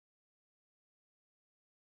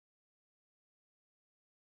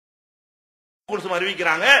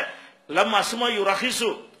அறிவிக்கிறாங்க, லம் அஸ்மயு ரஹிசு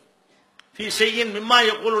ஃபீ ஷைஇன் மிம்மா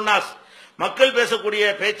யகூலுன் நாஸ், மக்கள் பேசக்கூடிய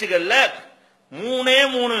பேச்சுகள்ல மூணே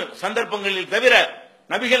மூணு சந்தர்ப்பங்களில் தவிர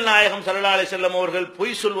நபிகள் நாயகம் ஸல்லல்லாஹு அலைஹி வஸல்லம் அவர்கள்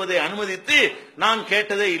பொய் சொல்வதை அனுமதித்து நான்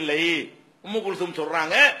கேட்டதே இல்லை. உம்மு குல்சும்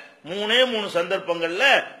சொல்றாங்க, மூணே மூணு சந்தர்ப்பங்கள்ல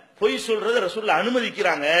பொய் சொல்றது ரசூல்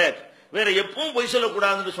அனுமதிக்கிறாங்க. வேற எப்பவும் பொய்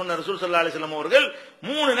சொல்லக்கூடாதுன்னு சொன்ன ரசூல் ஸல்லல்லாஹு அலைஹி வஸல்லம் அவர்கள்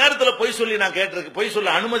மூணு நேரத்துல பொய் சொல்லி நான் கேட்டிருக்கேன், பொய்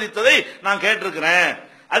சொல்ல அனுமதித்ததை நான் கேட்டிருக்கிறேன்.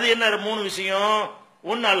 அது என்ன மூணு விஷயம்?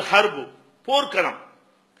 ஒன்னு அல் ஹர்பு, போர்க்களம்.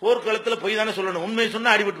 போர்க்களத்துல பொய் தானே சொல்லணும், உண்மை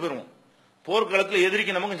சொன்னா அடிபட்டு போயிருவோம். போர்க்களத்துல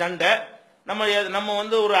எதிரிக்கு நமக்கு சண்டை, நம்ம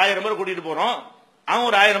வந்து ஒரு 1000 பேர் கூட்டிட்டு போறோம், அவன்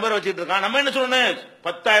ஒரு 1000 பேர் வச்சுட்டு இருக்கான், நம்ம என்ன சொல்லணும்?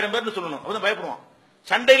 10,000 பேர்னு சொல்லணும். அப்பதான் பயப்படுவான்.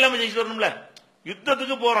 சண்டை இல்லாம ஜெயிச்சு வரணும்ல.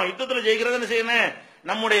 யுத்தத்துக்கு போறோம், யுத்தத்துல ஜெயிக்கிறது என்ன செய்யணும்?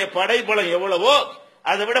 நம்முடைய படை பலம் எவ்வளவோ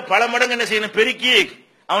அதை விட பல மடங்கு என்ன செய்யணும்? பெருக்கி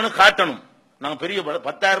அவனுக்கு காட்டணும். நாங்க பெரிய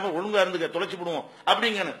 10,000 பேர் ஒழுங்கா இருந்து தொலைச்சு விடுவோம்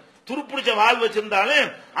அப்படிங்கன்னு. துருப்பிடிச்ச வாழ் வச்சிருந்தாலும்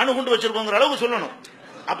அணுகுண்டு வச்சிருக்கோங்கிற அளவுக்கு சொல்லணும்.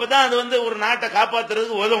 அப்பதான் அது வந்து ஒரு நாட்டை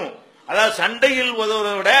காப்பாத்துறதுக்கு உதவும். அதாவது சண்டையில்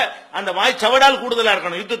உதவுவதை விட அந்த வாய் சவடால் கூடுதலா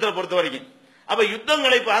இருக்கணும் யுத்தத்தை பொறுத்த வரைக்கும். அப்ப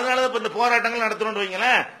யுத்தங்களை அதனாலதான் இந்த போராட்டங்கள் நடத்தணும்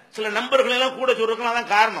வைங்களேன். சில நம்பர்கள் எல்லாம் கூட சொல்றதுக்கு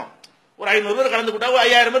அதான் காரணம். ஒரு 500 பேர் கலந்து கூட்டா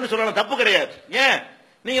 5000 பேர் சொல்லலாம், தப்பு கிடையாது. ஏன்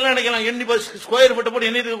நீங்க எல்லாம் நினைக்கலாம் எண்ணி ஸ்கொயர் ஃபீட் போட்டு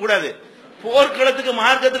எண்ணி இருக்க கூடாது. போர்க்களத்துக்கு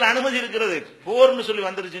மார்க்கத்தில் அனுமதி இருக்கிறது. போர்னு சொல்லி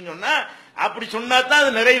வந்துருச்சுன்னு சொன்னா அப்படி சொன்னா தான்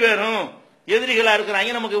அது நிறைவேறும். எதிரிகளா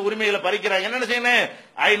இருக்கிறாங்க, நமக்கு உரிமைகளை பறிக்கிறாங்க, என்ன செய்யணும்?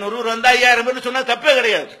 500 பேர் வந்தா 5000 பேர் சொன்னா தப்பே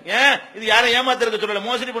கிடையாது. ஏன் இது யாரும் ஏமாத்திருக்க சொல்லல,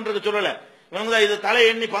 மோசடி பண்றதுக்கு சொல்லல. இவங்க இது தலை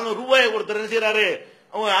எண்ணி ரூபாயை கொடுத்து என்ன செய்யறாரு?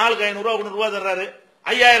 ஆளுக்கு 500 ரூபா 500 ரூபா தர்றாரு.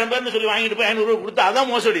 5000 பேர்னு சொல்லி வாங்கிட்டு போய் 500 ரூபாய் கொடுத்தா அதான்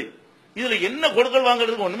மோசடி. இதுல என்ன கொடுக்கல்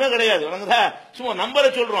வாங்குறதுக்கு ஒண்ணுமே கிடையாது. சும்மா நம்பரை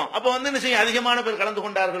சொல்றோம். அப்ப வந்து என்ன செய்யும்? அதிகமான பேர் கலந்து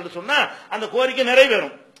கொண்டார்கள் சொன்னா அந்த கோரிக்கை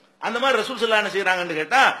நிறைவேறும். அந்த மாதிரி ரசூல் ஸல்லல்லாஹு என்ன செய்யறாங்கன்னு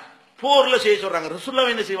கேட்டா போர்ல செய்ய சொல்றாங்க.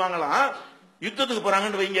 ரசூலுல்லாஹ் என்ன செய்வாங்களாம்? யுத்தத்துக்கு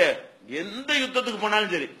போறாங்கன்னு வைங்க, எந்த யுத்தத்துக்கு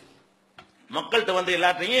போனாலும் சரி மக்கள்கிட்ட வந்து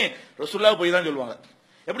எல்லாத்தையும் ரசூலுல்லாஹ் போய் தான் சொல்லுவாங்க.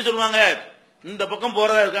 எப்படி சொல்லுவாங்க? இந்த பக்கம்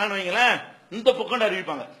போறதா இருக்கான்னு வைங்களேன், இந்த பக்கம்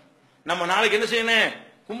அறிவிப்பாங்க. நம்ம நாளைக்கு என்ன செய்யணும்?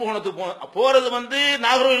 கும்பகோணத்துக்கு போறது வந்து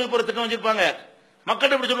நாகர்கோவிலுக்கு போற திட்டம் வச்சிருப்பாங்க.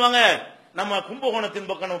 மக்கள் எப்படி சொல்லுவாங்க? நம்ம கும்பகோணத்தின்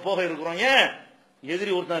பக்கம் நம்ம போக இருக்கிறோம். ஏன்?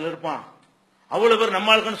 எதிரி ஒருத்தன் இருப்பான், அவ்வளவு பேர்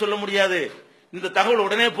நம்ம ஆளுக்குன்னு சொல்ல முடியாது. இந்த தகவல்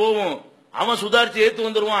உடனே போகும், அவன் சுதாரிச்சு ஏத்து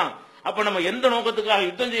வந்துருவான். அப்ப நம்ம எந்த நோக்கத்துக்காக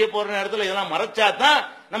யுத்தம் செய்ய போற நேரத்தில் இதெல்லாம் மறைச்சாதான்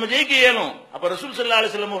நம்ம ஜெயிக்க இயலும். அப்ப ரசூல் ஸல்லல்லாஹு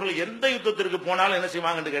அலைஹி வஸல்லம் அவர்கள் எந்த யுத்தத்திற்கு போனாலும் என்ன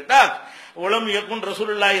செய்வாங்கன்னு கேட்டா, உலம் யகுன்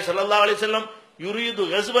ரசூலுல்லாஹி ஸல்லல்லாஹு அலைஹி வஸல்லம் யுரீது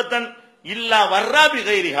கஸ்வத்தன் இல்லா வர்ரா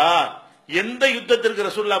பிகைரிஹா, எந்த யுத்தத்திற்கு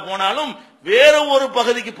ரசூலுல்லாஹ் போனாலும் வேற ஒரு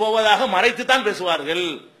பகுதிக்கு போவதாக மறைத்து தான் பேசுவார்கள்.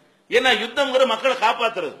 ஏன்னா யுத்தம்ங்கிற மக்களை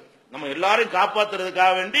காப்பாத்துறது, நம்ம எல்லாரையும்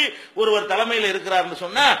காப்பாத்துறதுக்காக வேண்டி ஒருவர் தலைமையில் இருக்கிறார்னு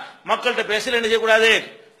சொன்னா மக்கள்கிட்ட பேசல என்ன செய்யக்கூடாது?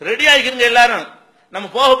 ரெடி ஆகிக்கிறங்க எல்லாரும், நம்ம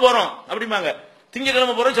போக போறோம் அப்படிமாங்க.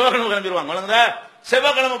 திங்கக்கிழமை போறோம், செவ்வாய்க்கிழமை கிளம்பிடுவாங்க. வழங்குதா?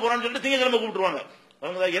 செவ்வாய்க்கிழமை போறோம்னு சொல்லிட்டு திங்கக்கிழமை கூப்பிட்டுருவாங்க.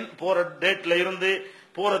 வழங்குதா? போற டேட்ல இருந்து,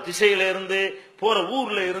 போற திசையில இருந்து, போற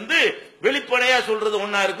ஊர்ல இருந்து வெளிப்படையா சொல்றது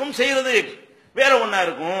ஒன்னா இருக்கும், செய்யறது வேற ஒன்னா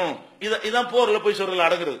இருக்கும். இதான் போர்ல போய் சொல்றதுல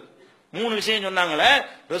அடங்குறது. 3 விஷயம் சொன்னாங்களே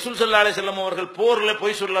ரசூல் ஸல்லல்லாஹு அலைஹி வஸல்லம் அவர்கள் போர்ல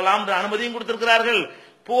போய் சொல்லலாம் அனுமதியும் கொடுத்திருக்கிறார்கள்.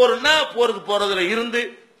 போர்னா போருக்கு போறதுல இருந்து,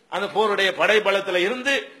 அந்த போருடைய படை பலத்துல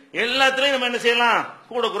இருந்து எல்லாத்திலையும் நம்ம என்ன செய்யலாம்?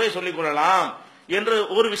 கூட குறை சொல்லிக் கொள்ளலாம் என்று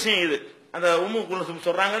ஒரு விஷயம். இது அந்த உம்மு குல்சும்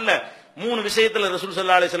சொல்றாங்கல்ல, 3 விஷயத்துல ரசூல்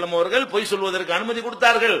ஸல்லல்லாஹு அலைஹி வஸல்லம் அவர்கள் பொய் சொல்வதற்கு அனுமதி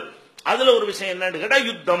கொடுத்தார்கள். அதுல ஒரு விஷயம் என்னன்னு கேட்டா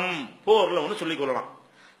யுத்தம், போர்ல ஒன்னு சொல்லிக் கொள்ளலாம்.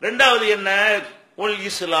 2வது என்ன? ஒல்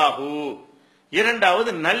இஸ்லாஹு,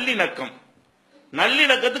 2வது நல்லிணக்கம்.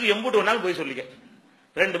 நல்லிணக்கத்துக்கு எம்புட்டு வேணாலும் போய் சொல்லிக்க.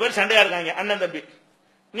 2 பேர் சண்டையா இருக்காங்க, அண்ணன் தம்பி,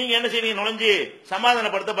 நீங்க என்ன செய்றீங்க? நுழைஞ்சு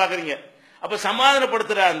சமாதானப்படுத்த பாக்குறீங்க. அப்ப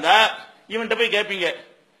சமாதானப்படுத்துறா இருந்தா இவன்கிட்ட போய் கேட்பீங்க.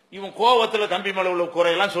 இவன் கோவத்துல தம்பி மேல உள்ள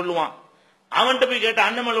குறையெல்லாம் சொல்லுவான், அவன்கிட்ட போய் கேட்ட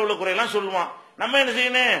அண்ணன் மேல உள்ள குறையெல்லாம் சொல்லுவான். நம்ம என்ன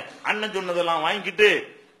செய்யணும்? அண்ணன் சொன்னதெல்லாம் வாங்கிட்டு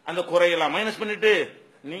அந்த குறையெல்லாம் மைனஸ் பண்ணிட்டு,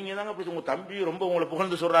 நீங்க தாங்க அப்படி உங்க தம்பி ரொம்ப உங்களை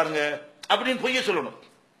புகழ்ந்து சொல்றாருங்க அப்படின்னு பொய்ய சொல்லணும்.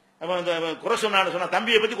 குறை சொன்னான்னு சொன்னா,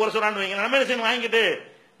 தம்பியை பத்தி குறை சொன்னான்னு வைங்க, நம்ம என்ன செய்யணும்? வாங்கிட்டு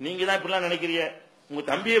நீங்க தான் இப்படிலாம் நினைக்கிறீங்க, உங்க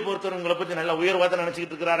தம்பியை பொறுத்தவரை உங்களை பத்தி நல்லா உயர்வா தான்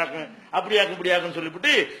நினைச்சுக்கிட்டு இருக்கிறாராக்கும், அப்படியாக்கும் இப்படியாக்குன்னு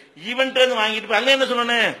சொல்லிவிட்டு இவன்ட்டு வாங்கிட்டு அங்க என்ன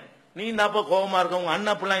சொல்லணும்? நீ தாப்பா கோபமா இருக்க, உங்க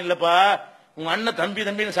அண்ணன் அப்படிலாம் இல்லப்பா, உங்க அண்ணன் தம்பி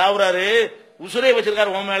தம்பின்னு சாவுறாரு, உசுரே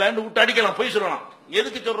வச்சிருக்காரு உன் மேல விட்டு அடிக்கலாம், போய் சொல்லலாம்.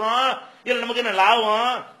 எதுக்கு சொல்றோம்? இதுல நமக்கு என்ன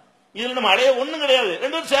லாபம்? இதுல நம்ம அடைய ஒண்ணும் கிடையாது.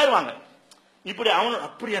 2 பேரும் சேருவாங்க. இப்படி அவனு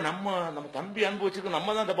அப்படியா நம்ம தம்பி அன்பு வச்சிருக்க,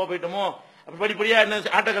 நம்ம தான் தப்பா போயிட்டோமோ, அப்படி படிப்படியா என்ன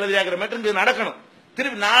ஆட்ட கலதி ஆகிற மேட்டர் நடக்கணும்.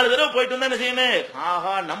 திருப்பி 4 தடவை போயிட்டு வந்தா என்ன செய்யணும்?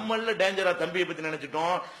 ஆஹா, நம்மள டேஞ்சரா தம்பியை பத்தி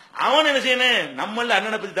நினைச்சிட்டோம், அவன் என்ன செய்யணும்? நம்மள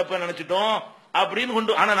அண்ணனை பத்தி தப்பா நினைச்சிட்டோம் அப்படின்னு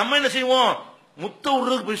கொண்டு. ஆனா நம்ம என்ன செய்வோம்? முத்த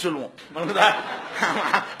விடுறதுக்கு போய் சொல்லுவோம்.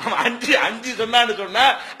 அஞ்சு சொன்னான்னு சொன்னா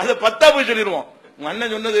அதை 10ஆ போய் சொல்லிடுவோம். உங்க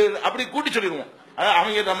அண்ணன் சொன்னது அப்படி கூட்டி சொல்லிடுவோம்.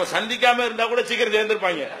 அவங்க நம்ம சந்திக்காம இருந்தா கூட சீக்கிரம்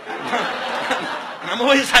சேர்ந்திருப்பாங்க. நம்ம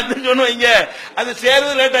போய் சந்திச்சோன்னு வைங்க, அது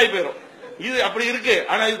சேர்றது லேட் ஆகி போயிடும். இது அப்படி இருக்கு.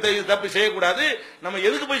 ஆனா இது தப்பு செய்யக்கூடாது. நம்ம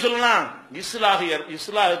எதுக்கு போய் சொல்லலாம்?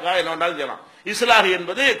 இஸ்லாஹுக்காக என்ன வேண்டாலும் செய்யலாம். இஸ்லாஹ்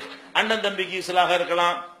என்பது அண்ணன் தம்பிக்கு இஸ்லாக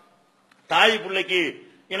இருக்கலாம், தாய் பிள்ளைக்கு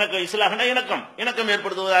இஸ்லாஹ்னா இணக்கம்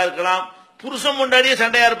ஏற்படுத்துவதா இருக்கலாம், புருஷன் முன்னாடியே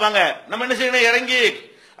சண்டையா இருப்பாங்க, நம்ம என்ன செய்யணும்? இறங்கி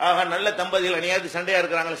நல்ல தம்பதிகள் அணியாவது சண்டையா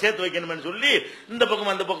இருக்கிறாங்களா சேர்த்து வைக்கணும்னு சொல்லி இந்த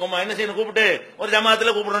பக்கம் அந்த பக்கமா என்ன செய்யணும்? கூப்பிட்டு ஒரு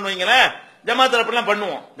ஜமாத்துல கூப்பிடணும் வைங்களேன். ஜமாத்துல அப்படிலாம்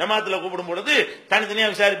பண்ணுவோம். ஜமாத்துல கூப்பிடும் பொழுது தனித்தனியா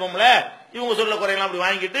விசாரிப்போம்ல. இவங்க சொல்ல குறையெல்லாம் அப்படி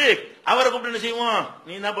வாங்கிட்டு அவரை கூப்பிட்டு என்ன செய்வோம்?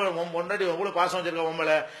 நீ தான் பொண்டாட்டி கூட பாசம் வச்சிருக்க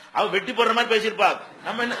பொம்பளை, அவ வெட்டி போடுற மாதிரி பேசியிருப்பா.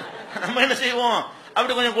 நம்ம என்ன செய்வோம்?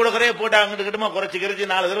 அப்படி கொஞ்சம் கூட குறைய போட்டு அங்கிட்டு கிட்டமா குறைச்சி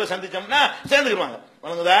 4 தடவை சந்திச்சோம்னா சேர்ந்துக்குவாங்க.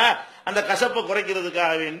 வணங்குதா? அந்த கசப்பை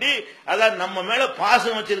குறைக்கிறதுக்காக வேண்டி அதான் நம்ம மேல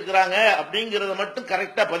பாசம் வச்சிருக்கிறாங்க அப்படிங்கறத மட்டும்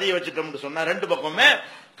கரெக்டா பதிய வச்சுட்டோம்னு சொன்னா 2 பக்கமே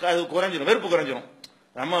அது குறைஞ்சிடும், வெறுப்பு குறைஞ்சிடும்.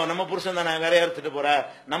 நம்ம புருஷன் தானே, வேற யாரும் திட்டு போற,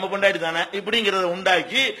 நம்ம பொண்டாட்டி தானே இப்படிங்கறத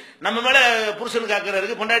உண்டாக்கி நம்ம மேல புருஷனுக்கு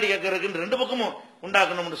கேட்கறதுக்கு பொண்டாட்டி கேட்கறதுக்கு 2 பக்கமும்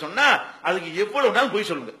உண்டாக்கணும்னு சொன்னா அதுக்கு எவ்வளவு நாள் போய்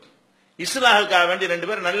சொல்லுங்க. இஸ்லாஹுக்காக வேண்டி 2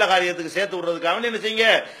 பேரும் நல்ல காரியத்துக்கு சேர்த்து விடுறதுக்காக வேண்டி என்ன செய்யுங்க?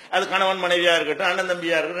 அது கணவன் மனைவியா இருக்கட்டும், அண்ணன்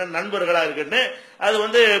தம்பியா இருக்கட்டும், நண்பர்களா இருக்கட்டும்,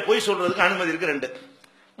 அது பொய் சொல்றதுக்கு அனுமதி இருக்கு. 2.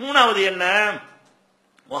 3வது என்ன?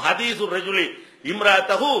 ஹதீசுர் ரஜுலி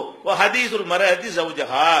இம்ராத்தஹு வ ஹதீசுல் மர்அத்தி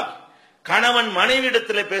ஜௌஜஹா. கணவன்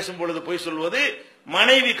மனைவியிடத்தில் பேசும் பொழுது பொய் சொல்வது,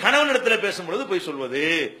 மனைவி கணவனிடத்தில் பேசும் பொழுது பொய் சொல்வது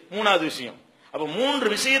 3வது விஷயம். அப்ப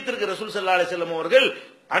 3 விஷயத்திற்கு ரசூல் ஸல்லல்லாஹு அலைஹி வஸல்லம் அவர்கள்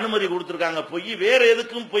அனுமதி கொடுத்திருக்காங்க. பொய் வேற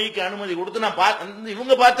எதுக்கும் பொய்க்கு அனுமதி கொடுத்து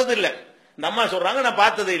இவங்க பார்த்தது இல்ல, இந்த அம்மா சொல்றாங்க நான்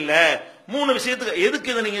பார்த்ததே இல்ல. 3 விஷயத்துக்கு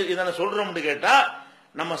எதுக்கு இதை சொல்றோம்னு கேட்டா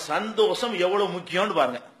நம்ம சந்தோஷம் எவ்வளவு முக்கியம்னு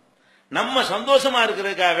பாருங்க. நம்ம சந்தோஷமா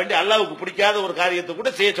இருக்கிறதுக்காக வேண்டி அல்லாஹ்வுக்கு பிடிக்காத ஒரு காரியத்தை கூட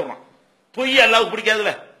செய்ய சொல்றோம். பொய் அல்லாஹ்வுக்கு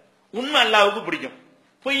பிடிக்காதுல, உண்மை அல்லாஹ்வுக்கு பிடிக்கும்.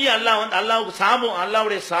 பொய் அல்லாஹ்வுக்கு சாபம்,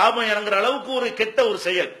 அல்லாஹ்வுடைய சாபம் இறங்குற அளவுக்கு ஒரு கெட்ட ஒரு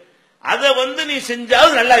செயல். அதை நீ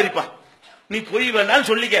செஞ்சாவது நல்லா இருப்பா. நீ பொய் வேண்டாம்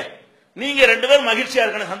சொல்லிக்க. நீங்க 2 பேரும் மகிழ்ச்சியா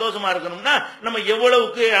இருக்கணும், சந்தோஷமா இருக்கணும்னா நம்ம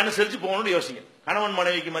எவ்வளவுக்கு அனுசரிச்சு போகணும்னு யோசிங்க. கணவன்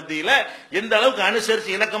மனைவிக்கு மத்தியில எந்த அளவுக்கு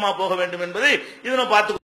அனுசரிச்சு இணக்கமா போக வேண்டும் என்பதை இதை நம்ம பார்த்து